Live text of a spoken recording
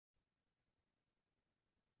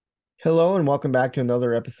Hello and welcome back to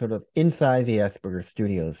another episode of Inside the Asperger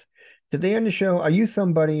Studios. Today on the show, are you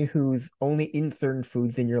somebody who's only in certain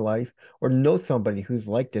foods in your life or know somebody who's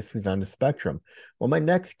like this, who's on the spectrum? Well, my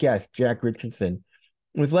next guest, Jack Richardson,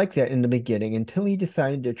 was like that in the beginning until he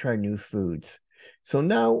decided to try new foods. So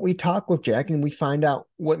now we talk with Jack and we find out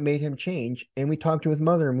what made him change, and we talk to his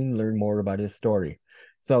mother and we learn more about his story.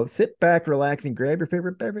 So sit back, relax, and grab your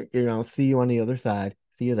favorite beverage, and I'll see you on the other side.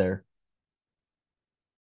 See you there.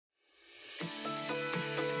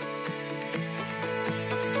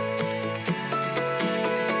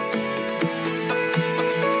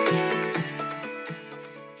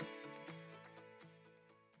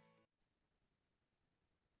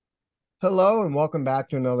 Hello and welcome back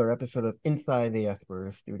to another episode of Inside the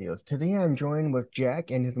Asperger Studios. Today I'm joined with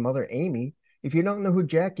Jack and his mother Amy. If you don't know who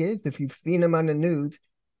Jack is, if you've seen him on the news,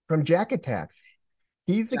 from Jack Attacks.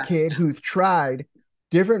 He's the Yes. kid who's tried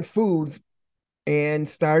different foods and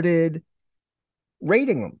started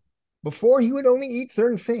rating them. Before he would only eat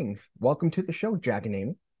certain things. Welcome to the show, Jack and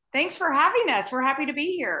Amy. Thanks for having us. We're happy to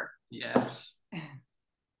be here. Yes.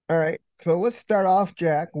 All right, so let's start off,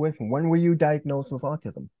 Jack, with when were you diagnosed with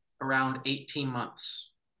autism? Around 18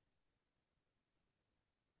 months.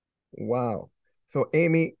 Wow. So,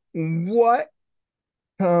 Amy, what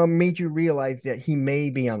made you realize that he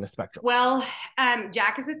may be on the spectrum? Well,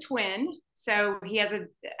 Jack is a twin, so he has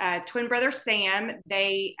a twin brother, Sam.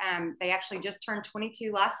 They actually just turned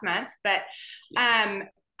 22 last month, but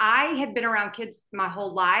I had been around kids my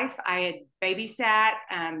whole life. I had babysat,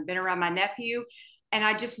 been around my nephew, and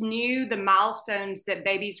I just knew the milestones that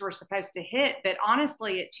babies were supposed to hit. But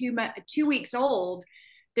honestly, at 2 weeks old,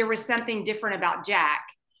 there was something different about Jack.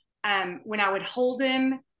 When I would hold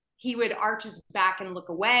him, he would arch his back and look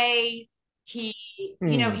away. He,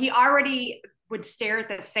 he already would stare at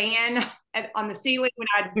the fan on the ceiling when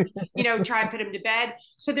I'd, try and put him to bed.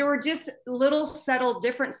 So there were just little subtle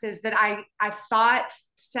differences that I thought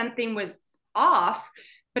something was off,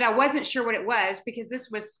 but I wasn't sure what it was because this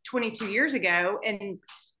was 22 years ago and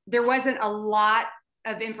there wasn't a lot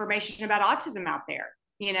of information about autism out there.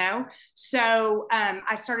 So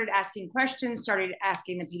I started asking questions, started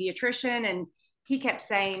asking the pediatrician, and he kept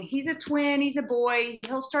saying, he's a twin, he's a boy,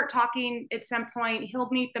 he'll start talking at some point, he'll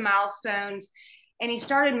meet the milestones. And he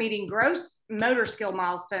started meeting gross motor skill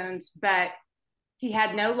milestones, but he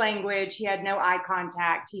had no language, he had no eye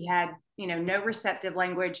contact, he had, no receptive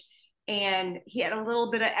language, and he had a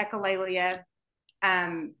little bit of echolalia.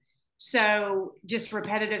 So just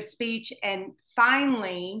repetitive speech. And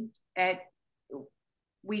finally,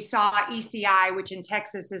 we saw ECI, which in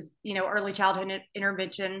Texas is, early childhood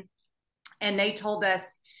intervention. And they told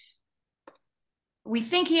us, we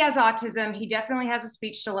think he has autism. He definitely has a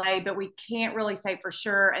speech delay, but we can't really say for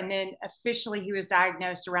sure. And then officially he was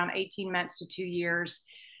diagnosed around 18 months to 2 years.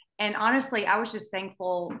 And honestly, I was just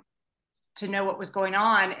thankful to know what was going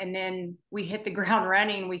on. And then we hit the ground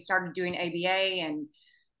running. We started doing ABA and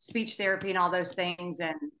speech therapy and all those things.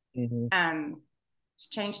 And it's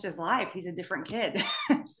changed his life. He's a different kid.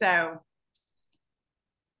 So.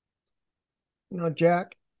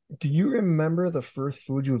 Jack, do you remember the first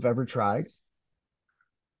food you've ever tried?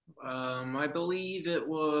 I believe it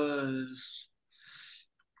was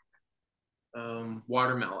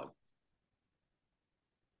watermelon.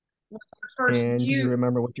 And do you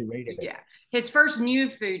remember what you rated it? Yeah. His first new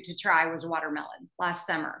food to try was watermelon last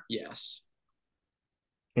summer. Yes.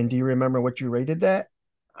 And do you remember what you rated that?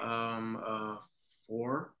 4.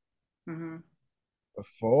 Mm-hmm. A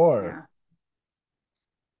 4.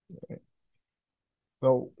 Yeah.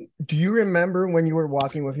 So, do you remember when you were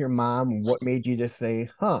walking with your mom, what made you just say,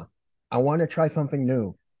 I want to try something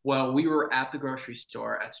new? Well, we were at the grocery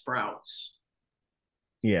store at Sprouts.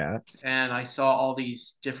 Yeah. And I saw all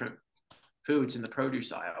these different foods in the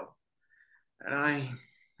produce aisle. And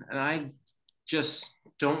I just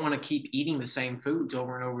don't want to keep eating the same foods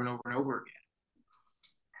over and over and over and over again.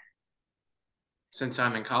 Since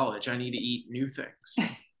I'm in college, I need to eat new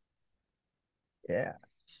things. Yeah.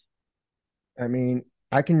 I mean,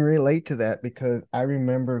 I can relate to that because I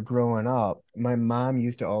remember growing up, my mom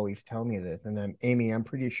used to always tell me this, and then Amy, I'm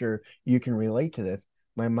pretty sure you can relate to this.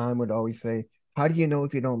 My mom would always say, how do you know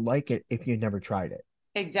if you don't like it if you never tried it?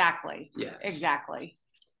 Exactly. Yes. Exactly.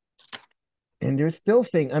 And there's still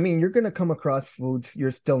things, I mean, you're going to come across foods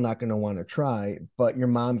you're still not going to want to try, but your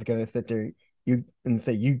mom's going to sit there and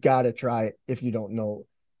say, you got to try it if you don't know.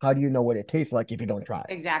 How do you know what it tastes like if you don't try it?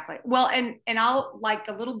 Exactly. Well, and I'll like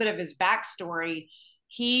a little bit of his backstory.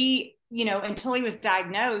 He, until he was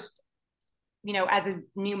diagnosed, as a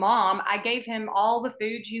new mom, I gave him all the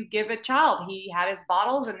foods you give a child. He had his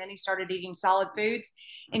bottles, and then he started eating solid foods,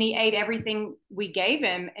 and he ate everything we gave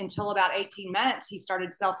him until about 18 months. He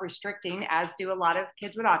started self-restricting, as do a lot of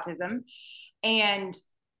kids with autism. And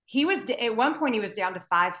at one point, he was down to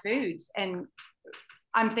 5 foods. And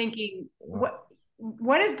I'm thinking,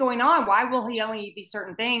 what is going on? Why will he only eat these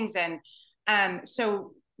certain things? And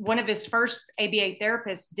so one of his first ABA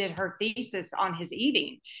therapists did her thesis on his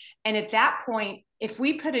eating. And at that point, if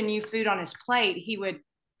we put a new food on his plate, he would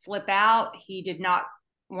flip out. He did not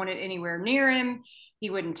want it anywhere near him. He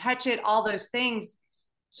wouldn't touch it, all those things.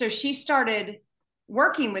 So she started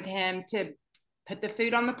working with him to put the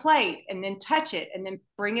food on the plate and then touch it and then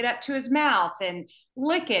bring it up to his mouth and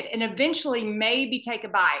lick it and eventually maybe take a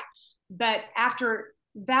bite. But after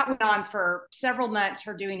that went on for several months,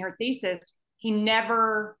 her doing her thesis, he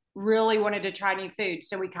never really wanted to try new food.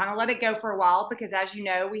 So we kind of let it go for a while because, as you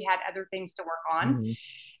know, we had other things to work on. Mm-hmm.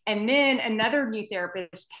 And then another new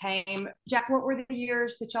therapist came. Jack, what were the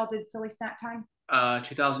years that y'all did Silly Snack Time?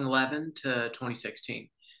 2011 to 2016.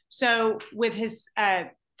 So with his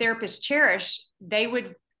therapist, Cherish, they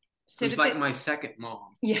would sit. Who's like my second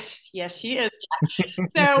mom. Yes, she is.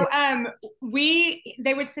 So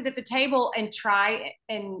they would sit at the table and try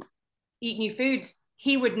and eat new foods.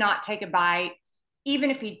 He would not take a bite. Even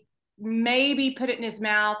if he maybe put it in his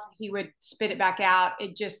mouth, he would spit it back out.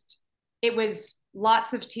 It was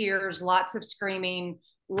lots of tears, lots of screaming,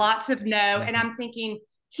 lots of no. And I'm thinking,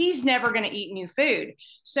 he's never going to eat new food.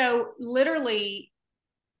 So literally,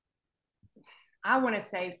 I want to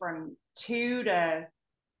say from 2 to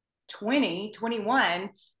 20, 21,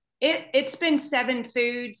 it's been 7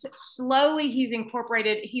 foods. Slowly he's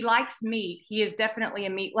incorporated. He likes meat. He is definitely a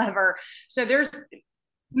meat lover. So there's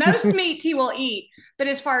most meats he will eat, but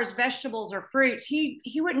as far as vegetables or fruits, he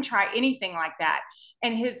wouldn't try anything like that.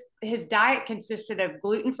 And his diet consisted of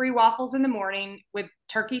gluten-free waffles in the morning with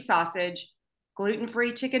turkey sausage,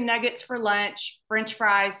 gluten-free chicken nuggets for lunch, French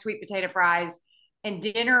fries, sweet potato fries, and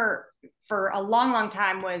dinner for a long, long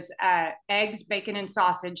time was eggs, bacon, and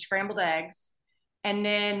sausage, scrambled eggs. And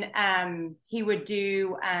then he would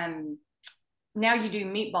do, now you do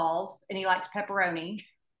meatballs, and he likes pepperoni.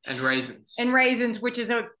 And raisins. And raisins, which is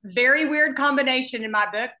a very weird combination in my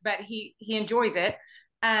book, but he enjoys it.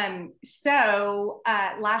 So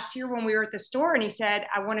last year when we were at the store and he said,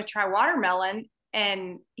 I want to try watermelon.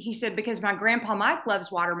 And he said, because my grandpa Mike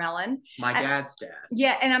loves watermelon. My dad's dad.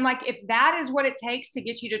 Yeah. And I'm like, if that is what it takes to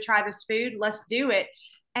get you to try this food, let's do it.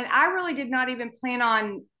 And I really did not even plan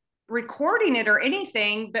on recording it or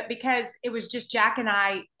anything, but because it was just Jack and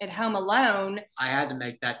I at home alone, I had to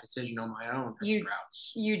make that decision on my own.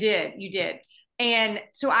 You did. And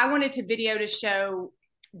so I wanted to video to show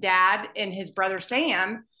Dad and his brother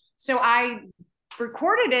Sam. So I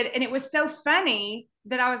recorded it, and it was so funny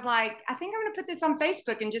that I was like, I think I'm going to put this on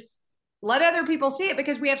Facebook and just let other people see it,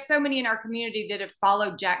 because we have so many in our community that have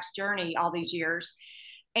followed Jack's journey all these years.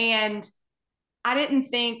 And I didn't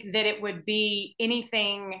think that it would be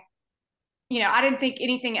anything, I didn't think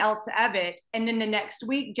anything else of it. And then the next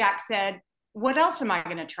week, Jack said, what else am I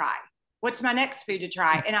going to try? What's my next food to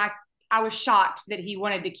try? And I was shocked that he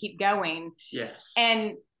wanted to keep going. Yes.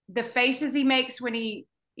 And the faces he makes when he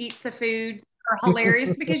eats the foods are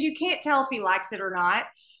hilarious because you can't tell if he likes it or not.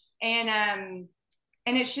 And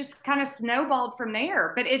it's just kind of snowballed from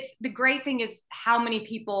there. But the great thing is how many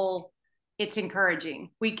people it's encouraging.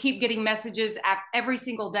 We keep getting messages every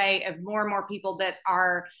single day of more and more people that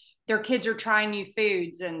their kids are trying new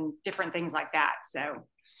foods and different things like that.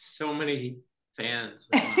 So many fans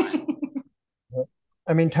of mine.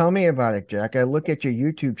 I mean, tell me about it, Jack. I look at your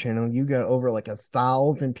YouTube channel. You got over like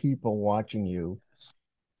 1,000 people watching you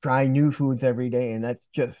try new foods every day, and that's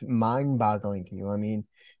just mind-boggling to you. I mean,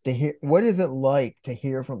 what is it like to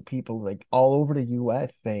hear from people like all over the U.S.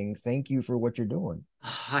 saying thank you for what you're doing?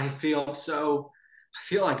 I feel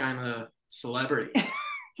like I'm a celebrity.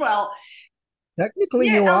 Well, technically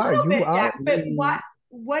you are. Jack, but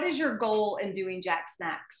what is your goal in doing Jack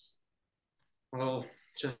Snacks? Well,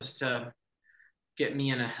 just to get me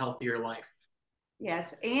in a healthier life.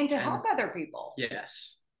 Yes, and to help other people.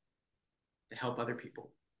 Yes, to help other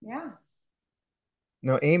people. Yeah.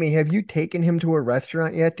 Now, Amy, have you taken him to a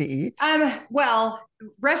restaurant yet to eat? Well,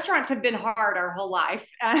 restaurants have been hard our whole life.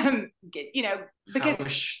 Because I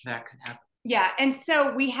wish that could happen. Yeah, and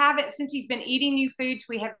so we haven't, since he's been eating new foods,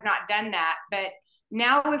 we have not done that. But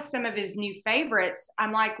now with some of his new favorites,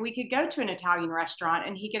 I'm like, we could go to an Italian restaurant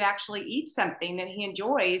and he could actually eat something that he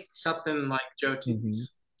enjoys. Something like Joe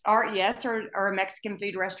T's. Or a Mexican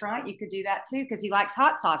food restaurant. You could do that too, because he likes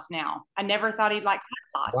hot sauce now. I never thought he'd like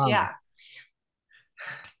hot sauce. Wow. Yeah.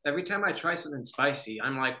 Every time I try something spicy,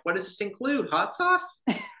 I'm like, what does this include? Hot sauce?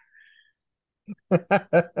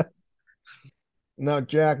 Now,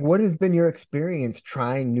 Jack, what has been your experience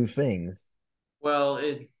trying new things? Well,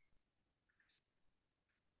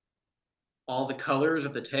 all the colors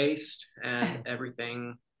of the taste and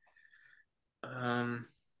everything. Um,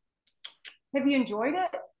 Have you enjoyed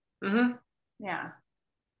it? mhm. Yeah.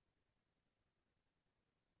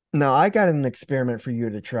 Now, I got an experiment for you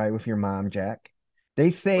to try with your mom, Jack. They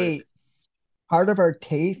What is say it? part of our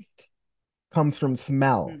taste comes from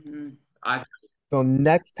smell. Mm-hmm. I've So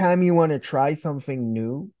next time you want to try something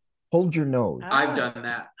new, hold your nose, I've Oh, done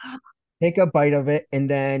that. take a bite of it, and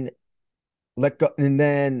then let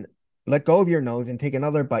go of your nose and take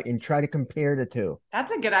another bite and try to compare the two.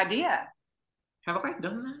 that's a good idea. Have I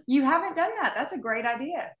done that? You haven't done that. That's a great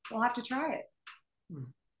idea. We'll have to try it. Hmm.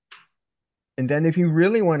 And then if you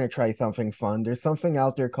really want to try something fun, there's something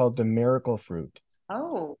out there called the miracle fruit.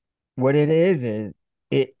 Oh, What it is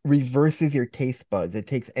it reverses your taste buds. It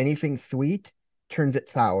takes anything sweet, turns it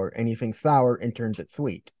sour, anything sour, and turns it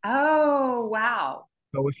sweet. oh, wow.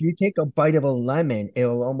 So if you take a bite of a lemon,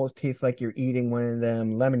 it'll almost taste like you're eating one of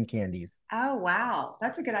them lemon candies. Oh, wow.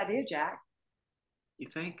 That's a good idea, Jack. You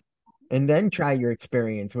think? And then try your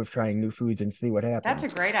experience with trying new foods and see what That's a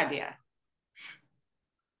happens. great idea.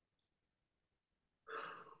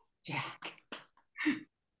 Jack.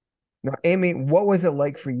 Now, Amy, what was it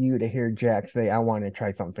like for you to hear Jack say, I want to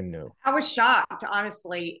try something new? I was shocked,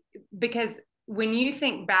 honestly, because when you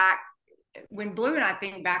think back, when Blue and I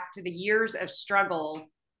think back to the years of struggle,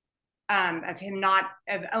 of him not,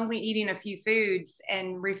 of only eating a few foods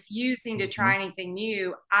and refusing to Mhm. try anything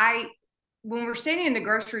new, when we're standing in the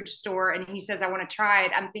grocery store and he says, I want to try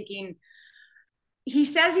it, I'm thinking, he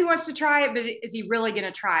says he wants to try it, but is he really going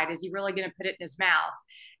to try it? Is he really going to put it in his mouth?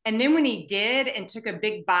 And then when he did and took a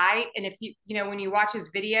big bite, and if when you watch his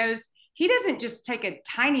videos, he doesn't just take a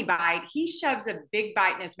tiny bite, he shoves a big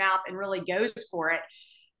bite in his mouth and really goes for it.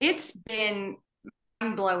 It's been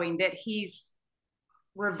mind blowing that he's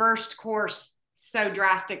reversed course so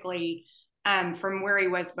drastically from where he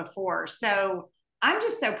was before. So I'm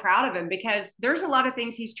just so proud of him because there's a lot of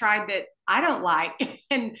things he's tried that I don't like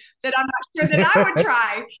and that I'm not sure that I would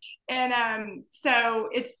try. And so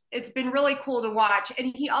it's been really cool to watch.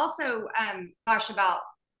 And he also, about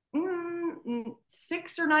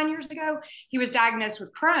 6 or 9 years ago, he was diagnosed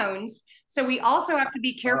with Crohn's. So we also have to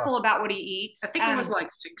be Oh, careful about what he eats. I think it was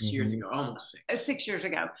like 6 years mhm. ago, almost six. 6 years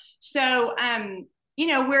ago. So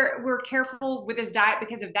we're careful with his diet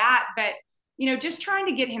because of that, but just trying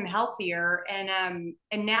to get him healthier, and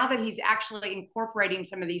now that he's actually incorporating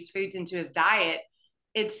some of these foods into his diet,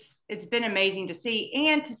 it's been amazing to see,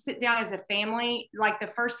 and to sit down as a family, like the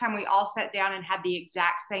first time we all sat down and had the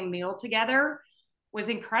exact same meal together was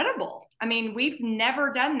incredible. I mean, we've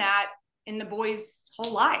never done that in the boys'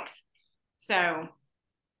 whole life, so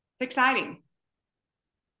it's exciting.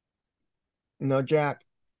 No, Jack,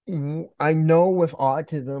 I know with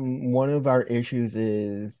autism, one of our issues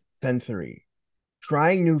is sensory.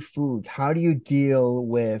 Trying new foods, how do you deal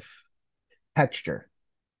with texture?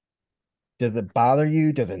 Does it bother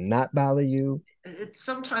you? Does it not bother you? It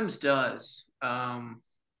sometimes does. I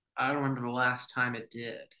don't remember the last time it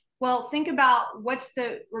did. Well, think about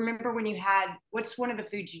remember when you had, what's one of the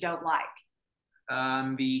foods you don't like?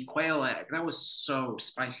 The quail egg that was so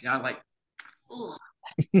spicy. I like ugh.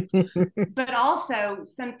 But also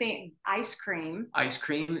something, ice cream. Ice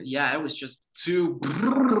cream. Yeah, it was just too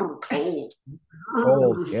cold.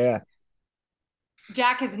 Cold, yeah.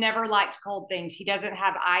 Jack has never liked cold things. He doesn't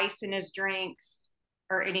have ice in his drinks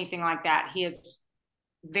or anything like that. He is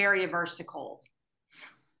very averse to cold.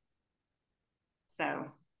 So,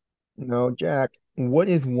 No, Jack, what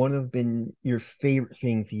is one of been your favorite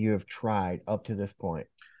things you have tried up to this point?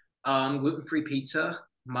 Gluten-free pizza,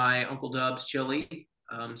 my Uncle Dub's chili,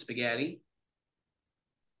 spaghetti,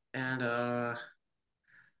 and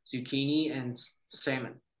zucchini and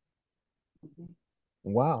salmon.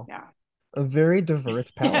 Wow, yeah. a very diverse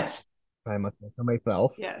palate, Yes. I must say for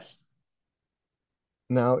myself. Yes.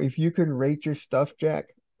 Now, if you could rate your stuff, Jack,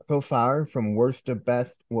 so far from worst to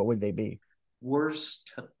best, what would they be?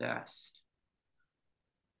 Worst to best.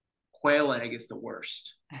 Quail egg is the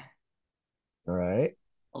worst, All right.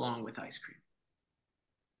 along with ice cream.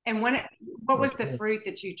 And what was the Okay. fruit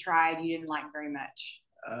that you tried you didn't like very much?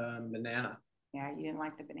 Banana. Yeah, you didn't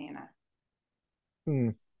like the banana. Hmm.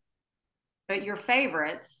 But your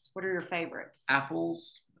favorites, what are your favorites?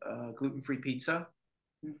 Apples, gluten-free pizza,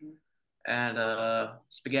 Mm-hmm. and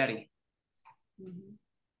spaghetti. Mm-hmm.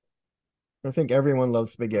 I think everyone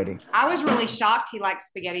loves spaghetti. I was really shocked he liked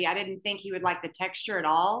spaghetti. I didn't think he would like the texture at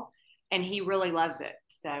all. and he really loves it.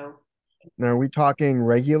 So Now, are we talking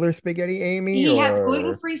regular spaghetti, Amy, he has or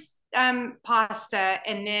gluten-free pasta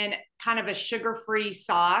and then kind of a sugar-free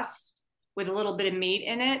sauce with a little bit of meat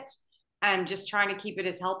in it. I'm just trying to keep it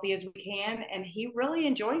as healthy as we can, and he really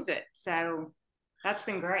enjoys it. So that's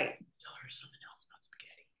been great. Tell her something else about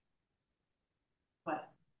spaghetti. What?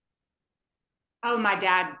 Oh, my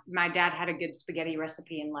dad had a good spaghetti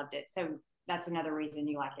recipe and loved it. So that's another reason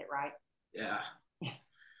you like it, right? Yeah.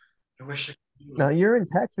 I wish I could do now you're in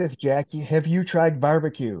Texas, Jackie. Have you tried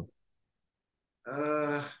barbecue?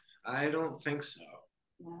 it. I don't think so,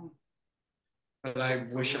 No. but I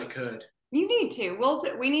wish I could. You need to.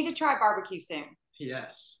 We need to try barbecue soon.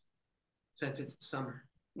 Yes, since it's the summer.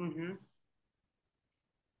 Mm-hmm.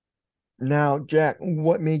 Now, Jack,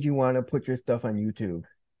 what made you want to put your stuff on YouTube?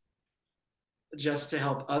 Just to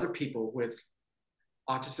help other people with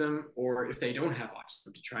autism, or if they don't have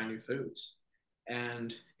autism, to try new foods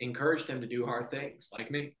and encourage them to do hard things like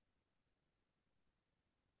me.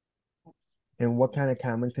 And what kind of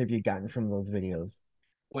comments have you gotten from those videos?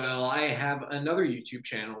 Well, I have another YouTube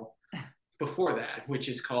channel before that, which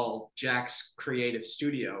is called Jack's Creative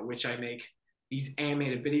Studio, which I make these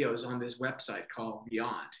animated videos on this website called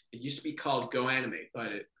Beyond. It used to be called Go Animate, but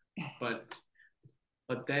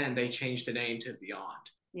then they changed the name to Beyond.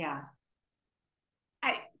 Yeah.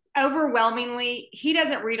 Overwhelmingly, he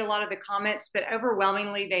doesn't read a lot of the comments, but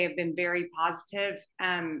overwhelmingly, they have been very positive.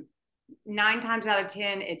 9 times out of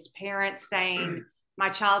 10, it's parents saying, my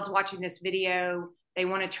child's watching this video. They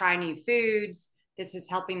want to try new foods. This is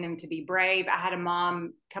helping them to be brave. I had a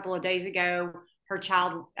mom a couple of days ago. Her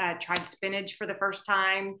child tried spinach for the first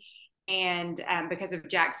time. And because of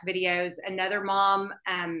Jack's videos, another mom,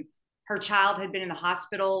 her child had been in the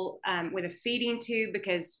hospital with a feeding tube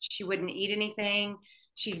because she wouldn't eat anything.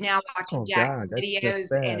 She's now watching Oh Jack's God, that's just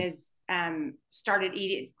videos and sad. has started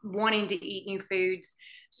wanting to eat new foods.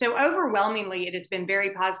 So overwhelmingly, it has been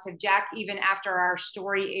very positive. Jack, even after our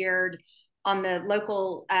story aired on the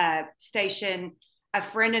local station, a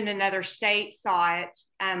friend in another state saw it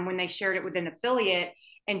when they shared it with an affiliate.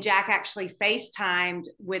 And Jack actually FaceTimed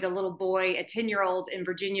with a little boy, a 10-year-old in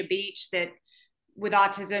Virginia Beach that with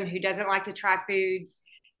autism who doesn't like to try foods.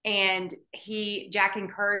 And Jack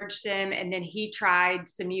encouraged him, and then he tried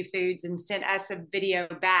some new foods and sent us a video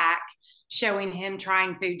back showing him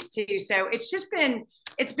trying foods too. So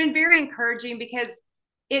it's been very encouraging because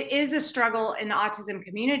it is a struggle in the autism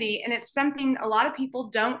community, and it's something a lot of people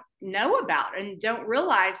don't know about and don't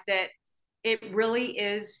realize that it really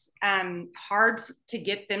is hard to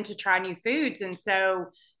get them to try new foods. And so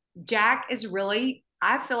Jack is really,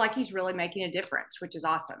 I feel like he's really making a difference, which is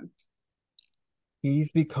awesome.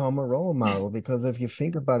 He's become a role model because if you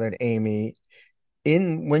think about it, Amy,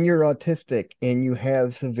 in when you're autistic and you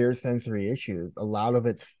have severe sensory issues, a lot of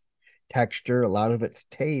it's texture, a lot of it's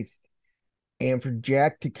taste. And for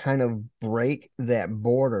Jack to kind of break that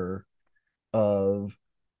border of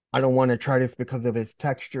I don't want to try this because of its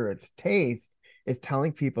texture, its taste, is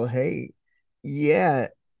telling people, hey, yeah,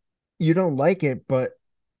 you don't like it, but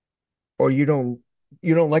or you don't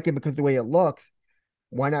like it because of the way it looks.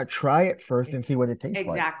 Why not try it first and see what it tastes like?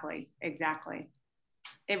 Exactly.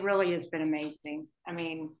 It really has been amazing. I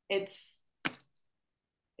mean, it's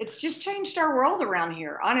just changed our world around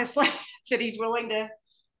here, honestly, that he's willing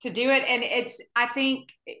to do it. And I think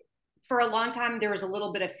for a long time there was a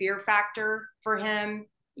little bit of fear factor for him,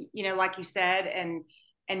 like you said, and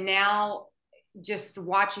now just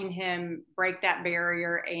watching him break that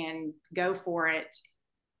barrier and go for it.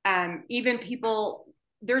 Even people,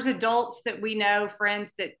 there's adults that we know,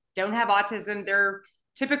 friends that don't have autism, they're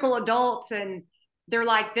typical adults, and they're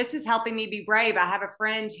like, this is helping me be brave. I have a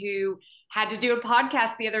friend who had to do a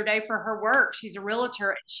podcast the other day for her work. She's a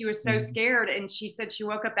realtor. She was so scared. And she said she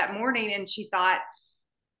woke up that morning and she thought,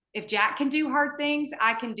 if Jack can do hard things,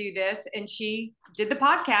 I can do this. And she did the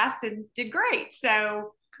podcast and did great.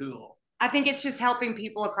 So cool. I think it's just helping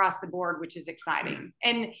people across the board, which is exciting.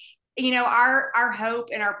 And our hope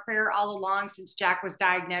and our prayer all along since Jack was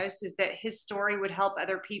diagnosed is that his story would help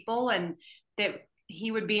other people and that he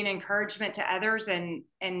would be an encouragement to others,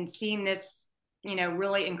 and seeing this,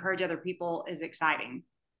 really encourage other people is exciting.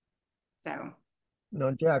 So.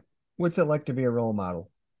 No, Jack, what's it like to be a role model?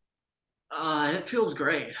 It feels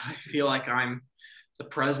great. I feel like I'm the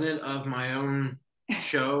president of my own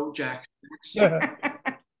show, Jack Snacks.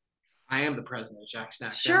 I am the president of Jack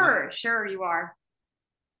Snacks. Sure, you are.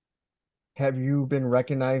 Have you been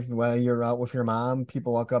recognized while you're out with your mom?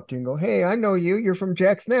 People walk up to you and go, hey, I know you. You're from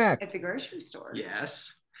Jack Snacks. At the grocery store.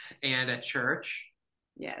 Yes. And at church.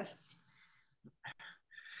 Yes.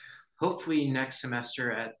 Hopefully next semester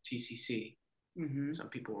at TCC. Mm-hmm. Some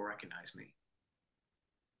people will recognize me.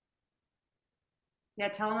 Yeah,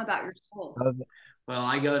 tell them about your school. Well,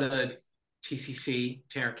 I go to TCC,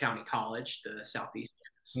 Tarrant County College, the Southeast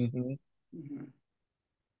campus. Mhm. Mm-hmm.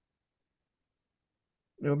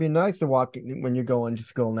 It'll be nice to walk when you go into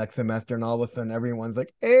school next semester, and all of a sudden everyone's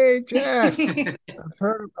like, "Hey, Jack,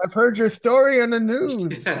 I've heard your story on the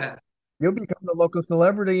news." Yeah. You'll become the local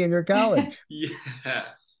celebrity in your college.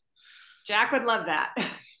 Yes. Jack would love that.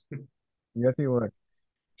 Yes, you would.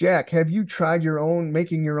 Jack, have you tried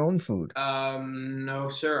making your own food? No,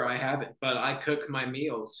 sir, I haven't, but I cook my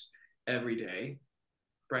meals every day,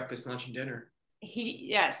 breakfast, lunch, and dinner.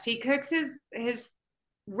 He cooks his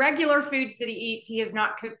regular foods that he eats. He has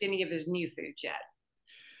not cooked any of his new foods yet.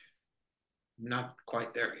 Not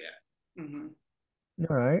quite there yet. Mm-hmm.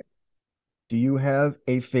 All right. Do you have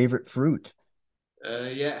a favorite fruit?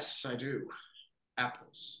 Yes, I do.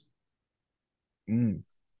 Apples. Mm.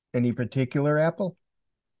 Any particular apple?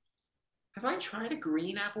 Have I tried a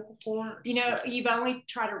green apple before? You know, you've only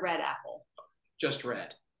tried a red apple. Just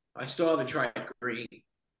red. I still haven't tried green.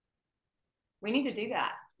 We need to do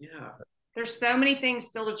that. Yeah. There's so many things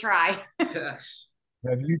still to try. Yes.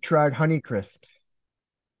 Have you tried Honeycrisp?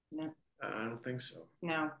 No. I don't think so.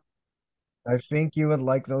 No. I think you would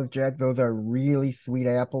like those, Jack. Those are really sweet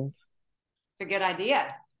apples. It's a good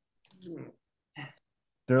idea. Hmm.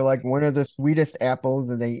 They're like one of the sweetest apples,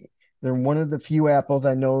 and they're one of the few apples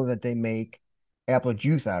I know that they make apple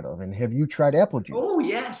juice out of. And have you tried apple juice? Oh,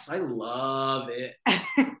 yes. I love it.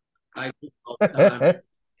 I do all the time.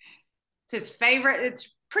 It's his favorite.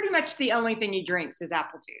 It's pretty much the only thing he drinks is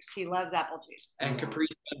apple juice. He loves apple juice. And Capri.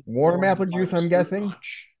 Warm apple juice, I'm guessing.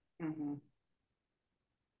 Mm-hmm.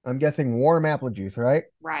 I'm guessing warm apple juice, right?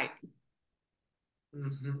 Right.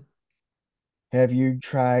 Mm-hmm. Have you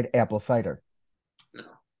tried apple cider? No.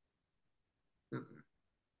 Mm-mm.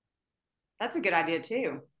 That's a good idea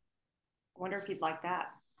too. I wonder if he'd like that.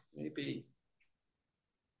 Maybe.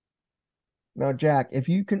 Now, Jack, if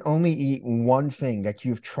you can only eat one thing that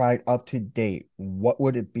you've tried up to date, what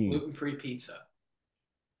would it be? Gluten-free pizza.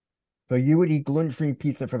 So you would eat gluten-free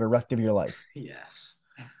pizza for the rest of your life. Yes.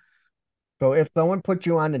 So if someone put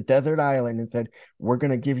you on a desert island and said, "We're going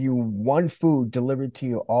to give you one food delivered to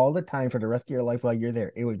you all the time for the rest of your life while you're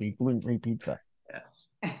there," it would be gluten-free pizza. Yes.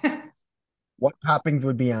 What toppings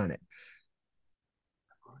would be on it?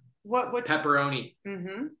 What would Pepperoni.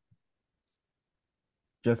 Mm-hmm.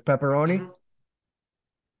 Just pepperoni? Mhm.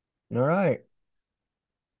 All right.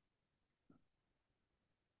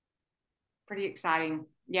 Pretty exciting.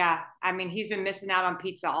 Yeah. I mean, he's been missing out on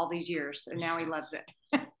pizza all these years, and now he loves it.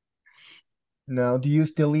 Now, do you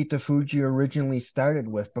still eat the food you originally started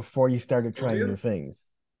with before you started Will trying do. new things?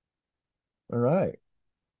 All right.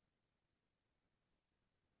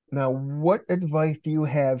 Now, what advice do you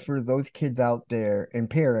have for those kids out there and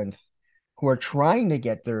parents who are trying to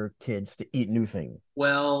get their kids to eat new things?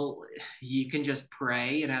 Well, you can just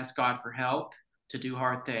pray and ask God for help to do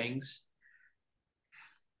hard things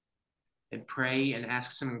and pray and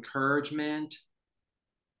ask some encouragement.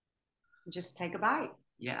 Just take a bite.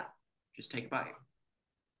 Yeah, just take a bite.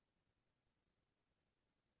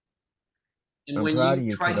 And I'm when proud you of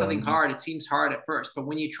you, try kiddo. something hard, it seems hard at first, but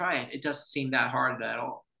when you try it, it doesn't seem that hard at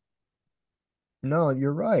all. No,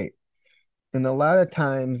 you're right. And a lot of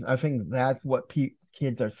times, I think that's what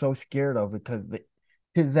kids are so scared of because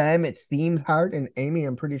to them it seems hard. And Amy,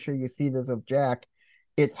 I'm pretty sure you see this with Jack.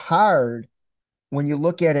 It's hard when you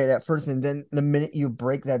look at it at first, and then the minute you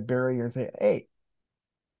break that barrier and say, "Hey,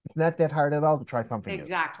 it's not that hard at all to try something new."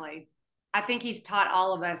 Exactly. I think he's taught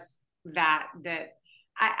all of us that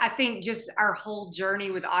I think just our whole journey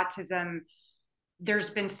with autism, there's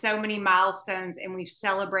been so many milestones and we've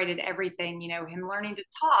celebrated everything, him learning to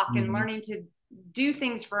talk and Mhm. learning to do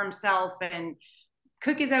things for himself and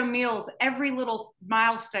cook his own meals. Every little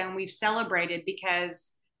milestone we've celebrated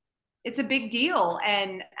because it's a big deal.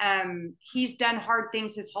 And he's done hard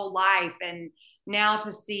things his whole life. And now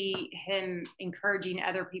to see him encouraging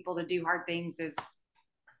other people to do hard things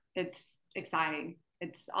it's exciting.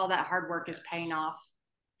 It's all that hard work is paying off.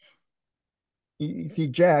 You see,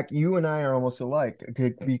 Jack, you and I are almost alike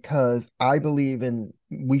because I believe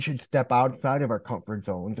we should step outside of our comfort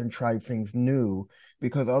zones and try things new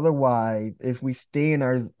because otherwise, if we stay in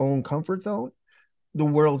our own comfort zone, the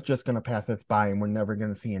world's just going to pass us by and we're never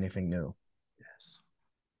going to see anything new. Yes.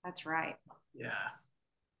 That's right. Yeah.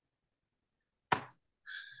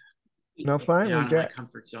 Now, Get finally, out of my Jack,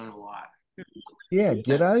 comfort zone a lot. yeah,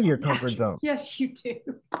 get out of your comfort zone. Yes, you do.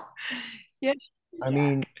 Yes. I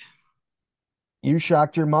mean, you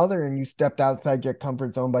shocked your mother and you stepped outside your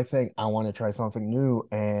comfort zone by saying, "I want to try something new."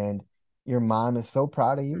 And your mom is so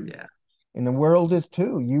proud of you. Yeah. And the world is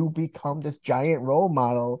too. You become this giant role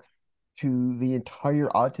model to the entire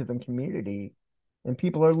autism community, and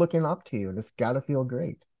people are looking up to you, and it's got to feel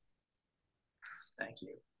great. Thank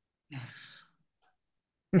you.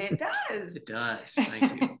 It does. It does.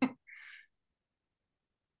 Thank you.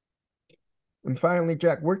 And finally,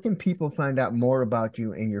 Jack, where can people find out more about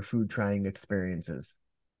you and your food trying experiences?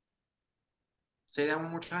 Say that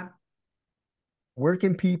one more time. Where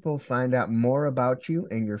can people find out more about you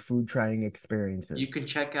and your food trying experiences? You can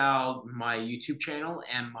check out my YouTube channel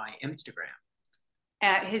and my Instagram.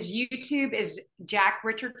 His YouTube is Jack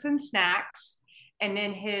Richardson Snacks, and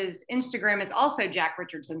then his Instagram is also Jack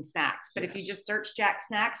Richardson Snacks. But if you just search Jack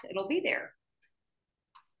Snacks, it'll be there.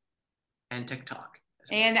 And TikTok.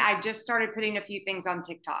 And I just started putting a few things on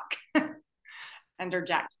TikTok under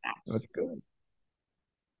Jack Snacks. That's good.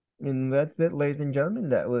 And that's it, ladies and gentlemen.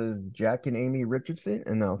 That was Jack and Amy Richardson,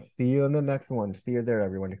 and I'll see you in the next one. See you there,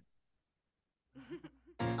 everyone.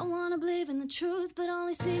 I wanna believe in the truth, but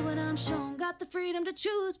only see what I'm shown. Got the freedom to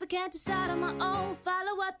choose, but can't decide on my own.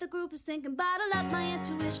 Follow what the group is thinking, bottle up my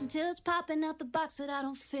intuition till it's popping out the box that I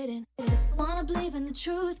don't fit in. I wanna believe in the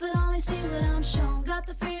truth, but only see what I'm shown. Got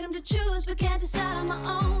the freedom to choose, but can't decide on my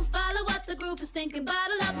own. Follow what the group is thinking,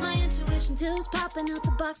 bottle up my intuition till it's popping out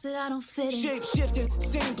the box that I don't fit in. Shape shifting,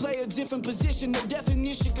 same player, different position. No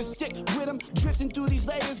definition can stick with them. Drifting through these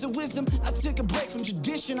layers of wisdom. I took a break from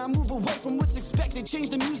tradition. I move away from what's expected. Change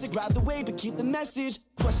the music, ride the wave, but keep the message.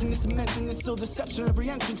 Question this dimension, there's still deception. Every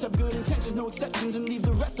entrance have good intentions, no exceptions. And leave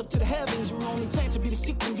the rest up to the heavens. Your only plan to be the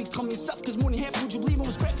seeker, become yourself. Cause more than half of what you believe in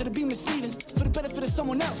was crafted to be misleading. For the benefit of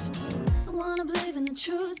someone else. I wanna believe in the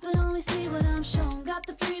truth, but only see what I'm shown. Got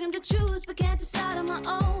the freedom to choose, but can't decide on my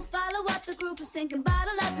own. Follow what the group is thinking,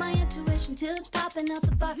 bottle up my intuition till it's popping out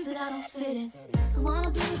the box that I don't fit in. I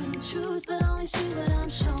wanna believe in the truth, but only see what I'm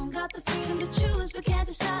shown. Got the freedom to choose, but can't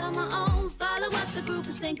decide on my own. Follow what the group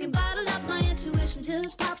is thinking, bottle up my intuition till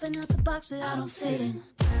it's popping out the box that I don't fit in.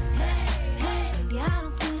 Hey, hey, yeah, I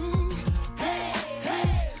don't fit in. Hey,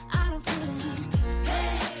 hey, I don't fit in.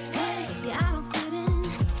 Hey, hey, yeah, I don't fit in.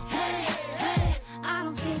 Hey, hey, I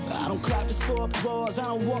don't fit in. I don't clap just for applause. I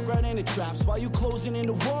don't walk right into traps. While you closing in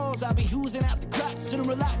the walls, I be oozing out the cracks. Sit and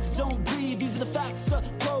relax, don't breathe. These are the facts.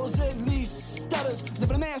 Suppose at least stutters. Live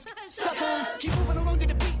in a mask, suckers. Keep moving along to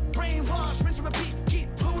the beat. Brainwash, rinse and repeat.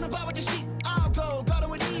 Keep blowing about with your sheet. I'll go, Garden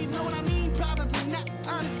with Eve. Know what I mean? Probably not.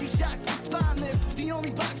 Honesty shocks the spineless. The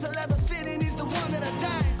only box I'll ever fit in is the one that I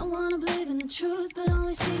die. I wanna believe in the truth, but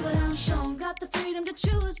only see what I'm shown. Got the freedom to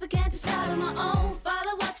choose, but can't decide on my own.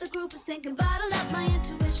 Follow what the group is thinking, bottle up my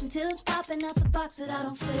intuition till it's popping out the box that I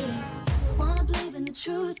don't fit in. I wanna believe in the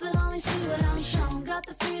truth, but only see what I'm shown. Got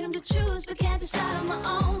the freedom to choose, but can't decide on my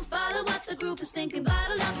own. Follow what the group is thinking,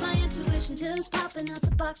 bottle up my intuition till it's popping out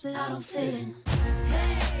the box that I don't fit in.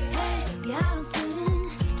 Hey, hey, yeah, I don't fit in.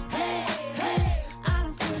 Hey, hey,